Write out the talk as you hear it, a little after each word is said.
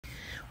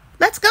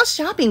Let's go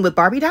shopping with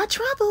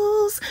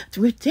Barbie.Travels.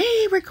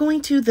 Today we're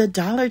going to the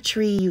Dollar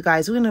Tree, you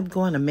guys. We're going to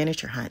go on a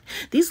miniature hunt.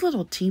 These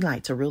little tea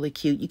lights are really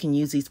cute. You can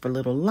use these for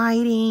little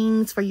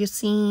lightings for your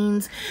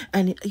scenes,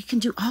 and you can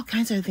do all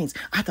kinds of things.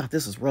 I thought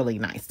this was really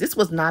nice. This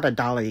was not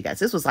 $1, you guys.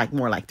 This was like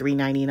more like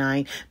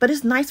 $3.99, but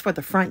it's nice for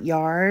the front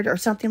yard or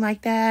something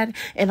like that.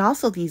 And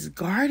also these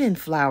garden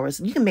flowers.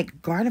 You can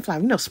make garden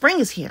flowers. You know,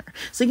 spring is here,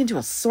 so you can do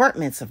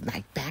assortments of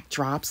like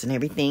backdrops and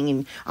everything,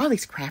 and all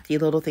these crafty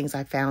little things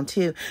I found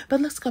too.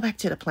 But let's go back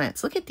to the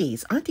plants. Look at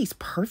these. Aren't these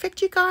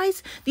perfect, you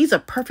guys? These are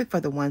perfect for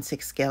the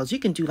 1/6 scales. You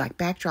can do like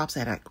backdrops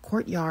at a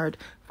courtyard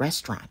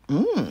restaurant.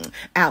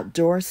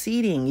 Outdoor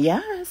seating.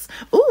 Yes.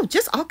 Oh,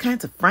 just all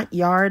kinds of front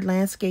yard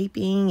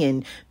landscaping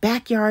and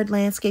backyard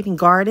landscaping,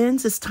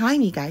 gardens. It's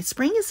time, you guys.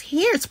 Spring is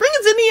here. Spring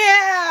is in the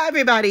air,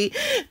 everybody.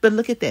 But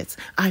look at this.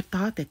 I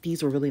thought that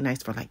these were really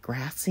nice for like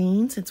grass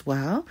scenes as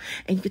well.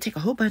 And you could take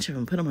a whole bunch of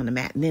them and put them on the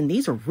mat. And then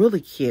these are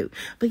really cute.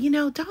 But you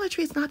know, Dollar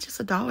Tree is not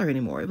just $1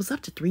 anymore. It was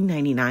up to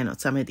 $3.99 on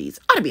some of these.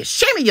 Ought to be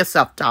ashamed of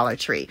yourself, Dollar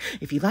Tree.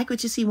 If you like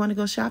what you see, want to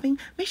go shopping,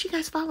 make sure you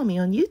guys follow me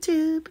on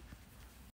YouTube.